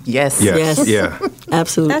 Yes. Yeah.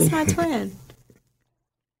 Absolutely. That's my twin.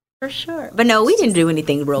 For sure. But no, we didn't do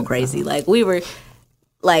anything real crazy. Like we were.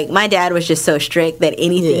 Like, my dad was just so strict that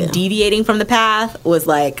anything deviating from the path was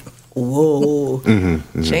like, whoa.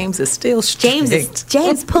 James is still strict.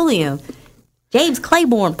 James Pulliam. James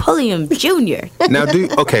Claiborne Pulliam Jr. Now,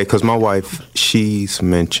 because my wife, she's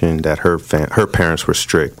mentioned that her parents were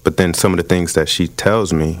strict, but then some of the things that she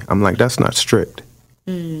tells me, I'm like, that's not strict.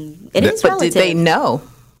 It is relative. But did they know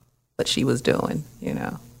what she was doing,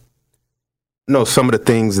 No, some of the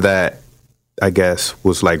things that I guess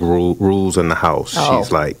was like rules in the house.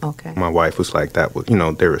 She's like, my wife was like that.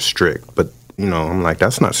 They were strict, but I'm like,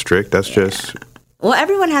 that's not strict. That's just. Well,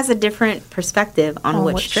 everyone has a different perspective on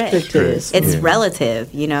what strict is. It's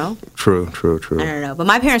relative, True. I don't know, but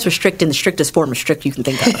my parents were strict in the strictest form of strict you can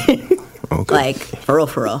think of. Okay. Like for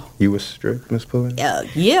real. You were strict, Miss Pullen?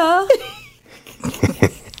 Yeah.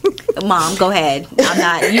 Mom, go ahead. I'm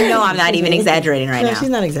not. I'm not even exaggerating right now. She's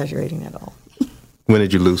not exaggerating at all. When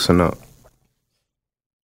did you loosen up?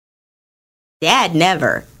 Dad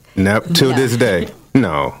never. Till this day.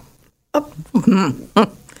 No.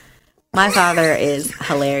 My father is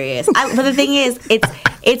hilarious. But the thing is,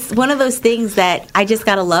 it's one of those things that I just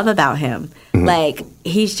gotta love about him. Like,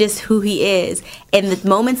 he's just who he is. And the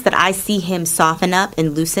moments that I see him soften up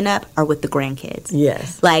and loosen up are with the grandkids.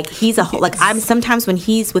 Yes. Like, I'm sometimes when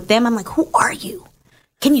he's with them, I'm like, who are you?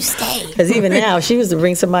 Can you stay? Because even now, if she was to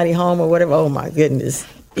bring somebody home or whatever, oh my goodness.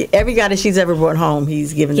 Every guy that she's ever brought home,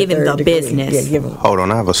 he's given the third degree. business. Yeah, give him. Hold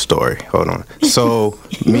on, I have a story. Hold on. So,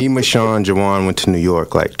 me, Michonne, Jawan went to New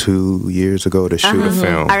York like 2 years ago to shoot a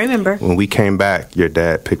film. I remember. When we came back, your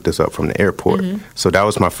dad picked us up from the airport. So that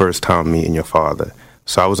was my first time meeting your father.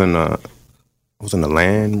 So I was in the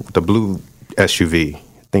blue SUV. I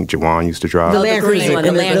think Jawan used to drive. The Land Cruiser. one,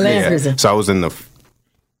 the Land Cruiser. So I was in the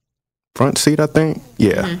front seat, I think.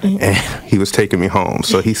 Yeah. And he was taking me home.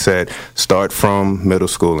 So he said, start from middle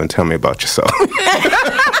school and tell me about yourself.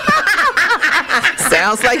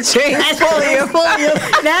 Sounds like James Pulliam.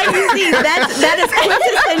 Now you see, that is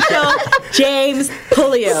quintessential James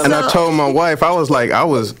Pulliam. And I told my wife, I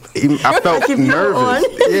felt nervous.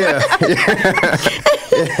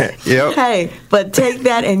 Yep. Hey, but take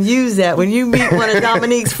that and use that when you meet one of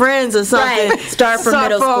Dominique's friends or something. Right. Start from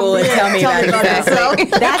middle school and tell me about yourself.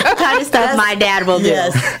 That's the kind of stuff my dad will do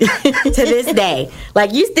to this day.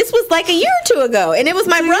 Like, this was like a year or two ago, and it was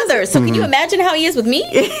my brother. So can you imagine how he is with me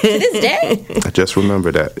to this day? I just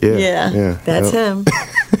remember that. Yeah. That's him.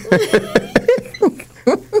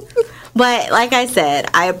 But like I said,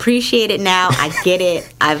 I appreciate it now. I get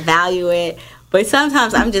it. I value it. But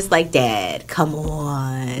sometimes I'm just like, Dad, come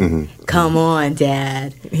on. Come on,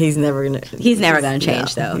 Dad. He's never gonna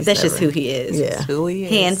change, though. That's just who he is. Yeah. Who he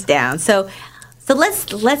is. Hands down. So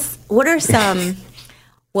let's what are some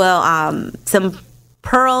some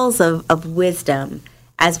pearls of wisdom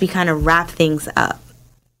as we kind of wrap things up?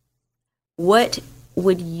 What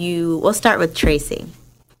would we'll start with Tracy.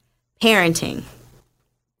 Parenting.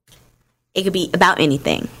 It could be about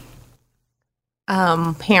anything.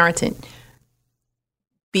 Parenting.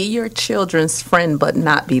 Be your children's friend, but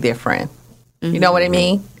not be their friend. You know what I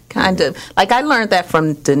mean? Kind of. Like, I learned that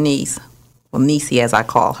from Denise. Well, Niecy, as I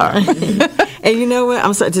call her. And you know what?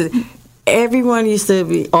 I'm sorry. Everyone used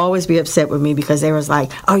to always be upset with me because they was like,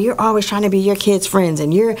 oh, you're always trying to be your kids' friends,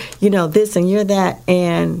 and you're, this and you're that.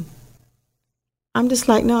 And I'm just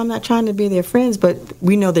like, no, I'm not trying to be their friends, but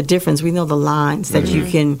we know the difference. We know the lines that you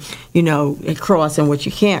can, cross and what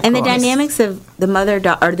you can't and cross. The dynamics of the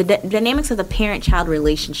dynamics of the parent-child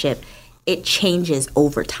relationship, it changes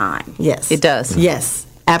over time. Yes. It does. Yes,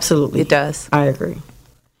 absolutely. It does. I agree.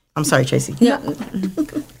 I'm sorry, Tracy. Yeah.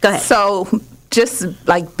 Go ahead. So just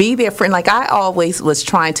like be their friend. Like, I always was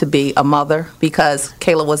trying to be a mother because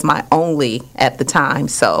Kayla was my only at the time.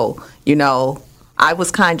 So, I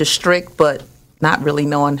was kind of strict, but not really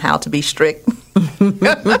knowing how to be strict.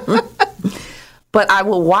 But I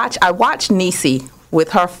watched Niecy with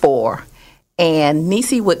her 4, and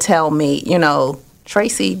Niecy would tell me,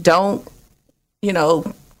 Tracy, don't,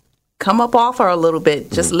 come up off her a little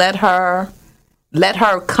bit. Just let her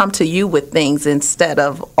come to you with things instead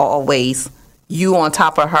of always you on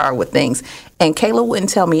top of her with things. And Kayla wouldn't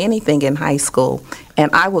tell me anything in high school. And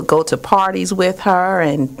I would go to parties with her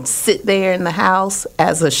and sit there in the house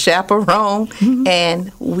as a chaperone.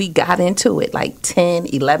 And we got into it like 10,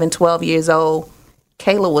 11, 12 years old.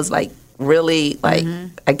 Kayla was like really I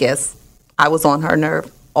guess I was on her nerve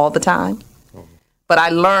all the time. But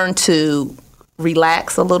I learned to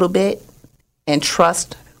relax a little bit and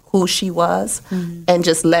trust who she was and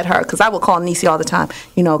just let her, because I would call Niecy all the time,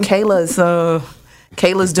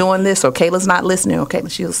 Kayla's doing this, or Kayla's not listening, or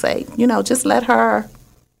she'll say, just let him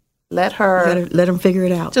figure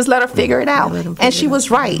it out. Just let her figure it out. And she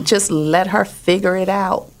was right. Just let her figure it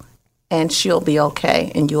out, and she'll be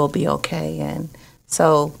okay, and you'll be okay. And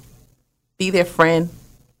so be their friend,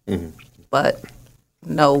 but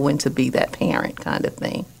know when to be that parent kind of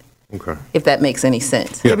thing. Okay. If that makes any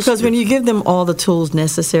sense. Yeah, because when you give them all the tools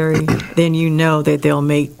necessary, then you know that they'll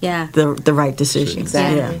make the right decisions.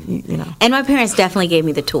 Exactly. Yeah, And my parents definitely gave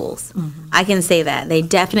me the tools. I can say that. They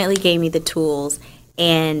definitely gave me the tools,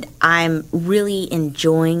 and I'm really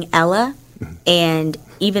enjoying Ella. And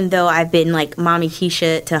even though I've been like Mommy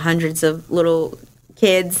Keisha to hundreds of little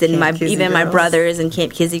kids and my brothers and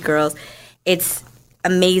Camp Kizzy girls, it's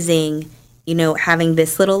amazing, having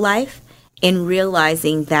this little life. And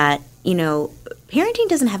realizing that, parenting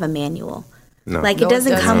doesn't have a manual. No. Like, it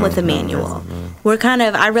doesn't come with a manual. We're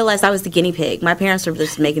I realized I was the guinea pig. My parents were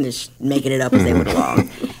just making it up as they went along.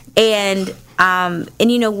 And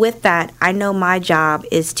with that, I know my job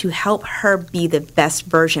is to help her be the best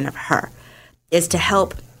version of her, is to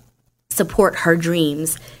help support her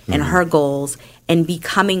dreams and her goals and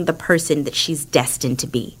becoming the person that she's destined to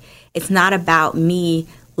be. It's not about me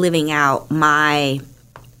living out my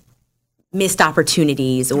missed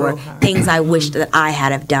opportunities or things I wish that I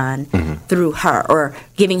had have done through her, or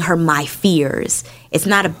giving her my fears. It's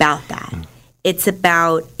not about that. It's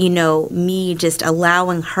about, me just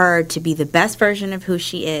allowing her to be the best version of who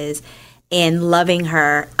she is and loving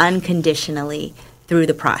her unconditionally through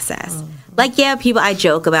the process. Like, I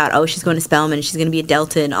joke about, she's going to Spelman, she's going to be a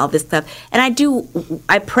Delta and all this stuff. And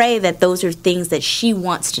I pray that those are things that she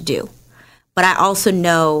wants to do. But I also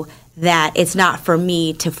know that it's not for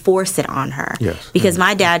me to force it on her. Yes. Because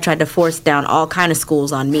my dad tried to force down all kind of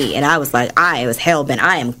schools on me, and I was like, I was hell-bent.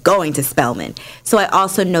 I am going to Spelman. So I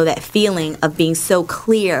also know that feeling of being so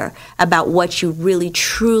clear about what you really,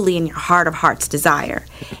 truly in your heart of hearts desire.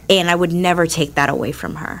 And I would never take that away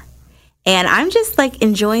from her. And I'm just,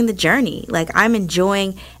 enjoying the journey. I'm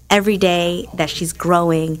enjoying every day that she's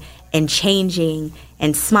growing and changing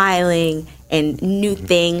and smiling and new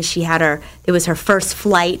things. It was her first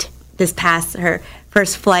flight this past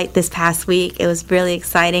week. It was really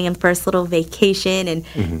exciting, and first little vacation,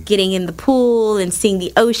 and getting in the pool and seeing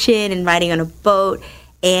the ocean and riding on a boat.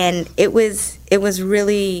 And it was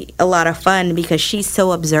really a lot of fun because she's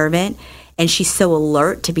so observant and she's so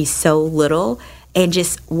alert to be so little, and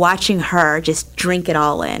just watching her just drink it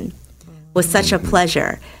all in was such a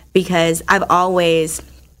pleasure, because what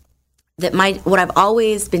I've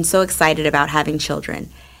always been so excited about having children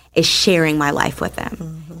is sharing my life with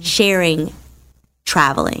them, sharing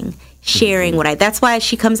traveling, sharing that's why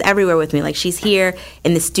she comes everywhere with me. She's here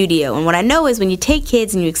in the studio. And what I know is when you take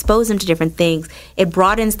kids and you expose them to different things, it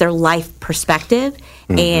broadens their life perspective,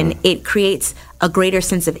 and it creates a greater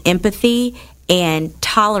sense of empathy and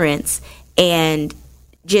tolerance and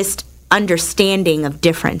just understanding of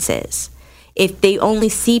differences. If they only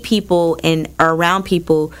see people and are around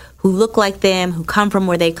people who look like them, who come from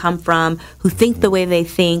where they come from, who think the way they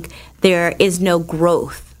think, there is no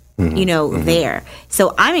growth, there.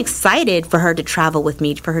 So I'm excited for her to travel with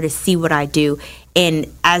me, for her to see what I do. And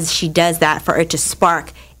as she does that, for it to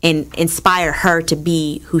spark and inspire her to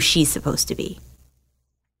be who she's supposed to be.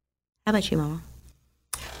 How about you, Mama?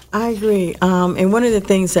 I agree. And one of the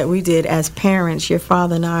things that we did as parents, your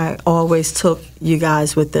father and I always took you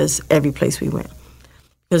guys with us every place we went.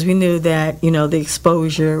 Because we knew that, the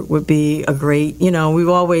exposure would be a great,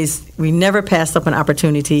 we never passed up an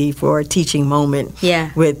opportunity for a teaching moment.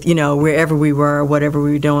 Yeah. With, wherever we were, whatever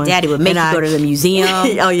we were doing. Daddy would make you go to the museum.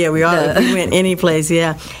 Oh, yeah, we went any place,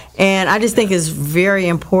 yeah. And I just think it's very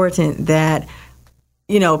important that,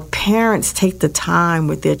 parents take the time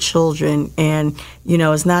with their children, and,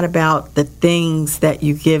 it's not about the things that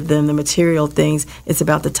you give them, the material things. It's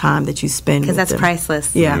about the time that you spend with them. Because that's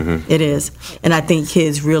priceless. Yeah, it is. And I think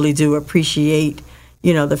kids really do appreciate,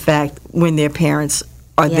 the fact when their parents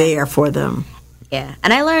are there for them. Yeah.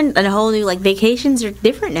 And I learned a whole new, vacations are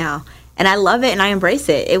different now. And I love it and I embrace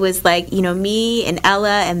it. It was me and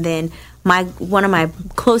Ella, and then one of my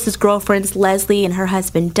closest girlfriends, Leslie, and her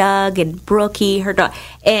husband Doug, and Brookie, her dog,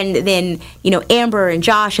 and then Amber and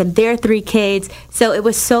Josh and their 3 kids. So it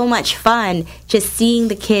was so much fun just seeing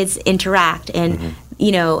the kids interact. And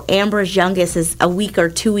Amber's youngest is a week or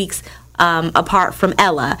 2 weeks apart from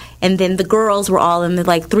Ella, and then the girls were all in the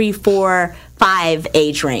 3, 4, 5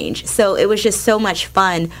 age range. So it was just so much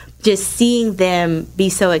fun just seeing them be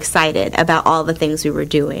so excited about all the things we were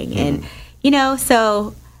doing, and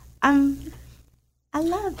so. I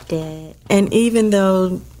loved it. And even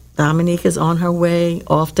though Dominique is on her way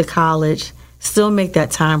off to college, still make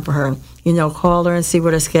that time for her. Call her and see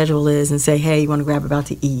what her schedule is and say, hey, you want to grab about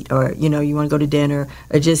to eat, or, you want to go to dinner,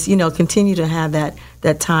 or just, continue to have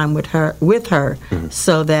that time with her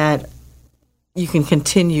so that you can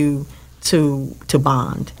continue to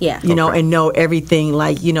bond. Yeah. And know everything,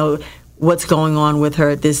 what's going on with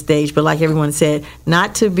her at this stage. But like everyone said,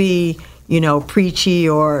 not to be preachy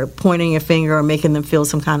or pointing a finger or making them feel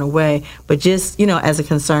some kind of way, but just, as a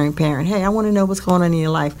concerned parent, hey, I want to know what's going on in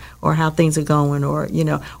your life, or how things are going, or,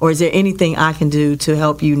 or is there anything I can do to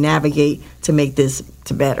help you navigate to make this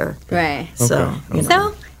to better? Right. So,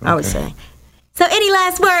 I would say. So any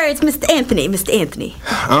last words, Mr. Anthony?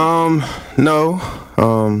 No.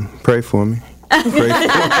 Pray for me. Well,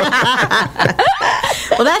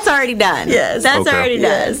 that's already done. Yes. That's already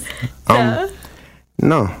done.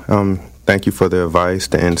 No. Thank you for the advice,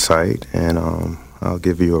 the insight, and I'll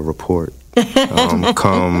give you a report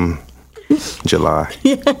come July.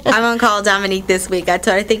 I'm gonna call Dominique this week. I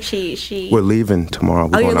think she. We're leaving tomorrow.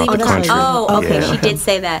 We're going out the country. Oh, okay. Yeah. She did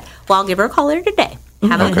say that. Well, I'll give her a call later today.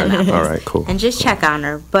 Have a good All right, cool. And just check on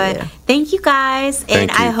her. But thank you guys,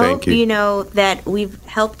 and I hope you know that we've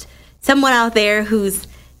helped someone out there who's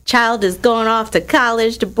child is going off to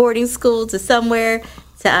college, to boarding school, to somewhere,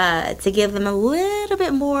 to give them a little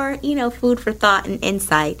bit more, food for thought and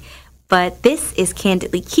insight. But this is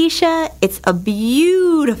Candidly Keisha. It's a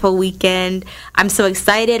beautiful weekend. I'm so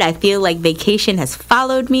excited. I feel like vacation has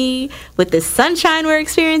followed me with the sunshine we're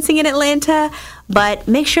experiencing in Atlanta. But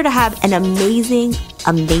make sure to have an amazing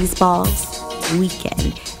Amazeballs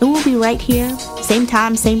weekend. And we'll be right here, same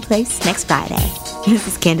time, same place, next Friday. This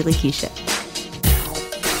is Candidly Keisha.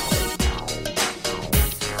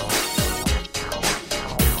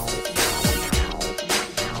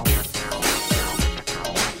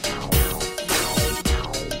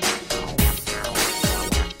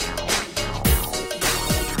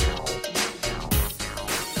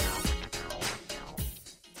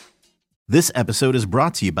 This episode is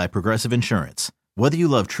brought to you by Progressive Insurance. Whether you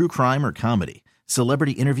love true crime or comedy,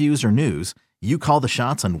 celebrity interviews or news, you call the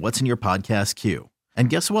shots on what's in your podcast queue. And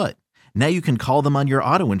guess what? Now you can call them on your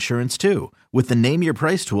auto insurance too with the Name Your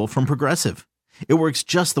Price tool from Progressive. It works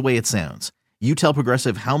just the way it sounds. You tell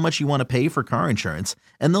Progressive how much you want to pay for car insurance,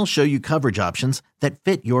 and they'll show you coverage options that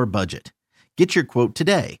fit your budget. Get your quote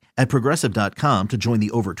today at Progressive.com to join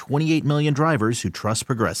the over 28 million drivers who trust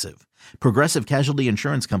Progressive. Progressive Casualty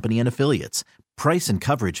Insurance Company and Affiliates. Price and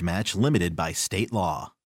coverage match limited by state law.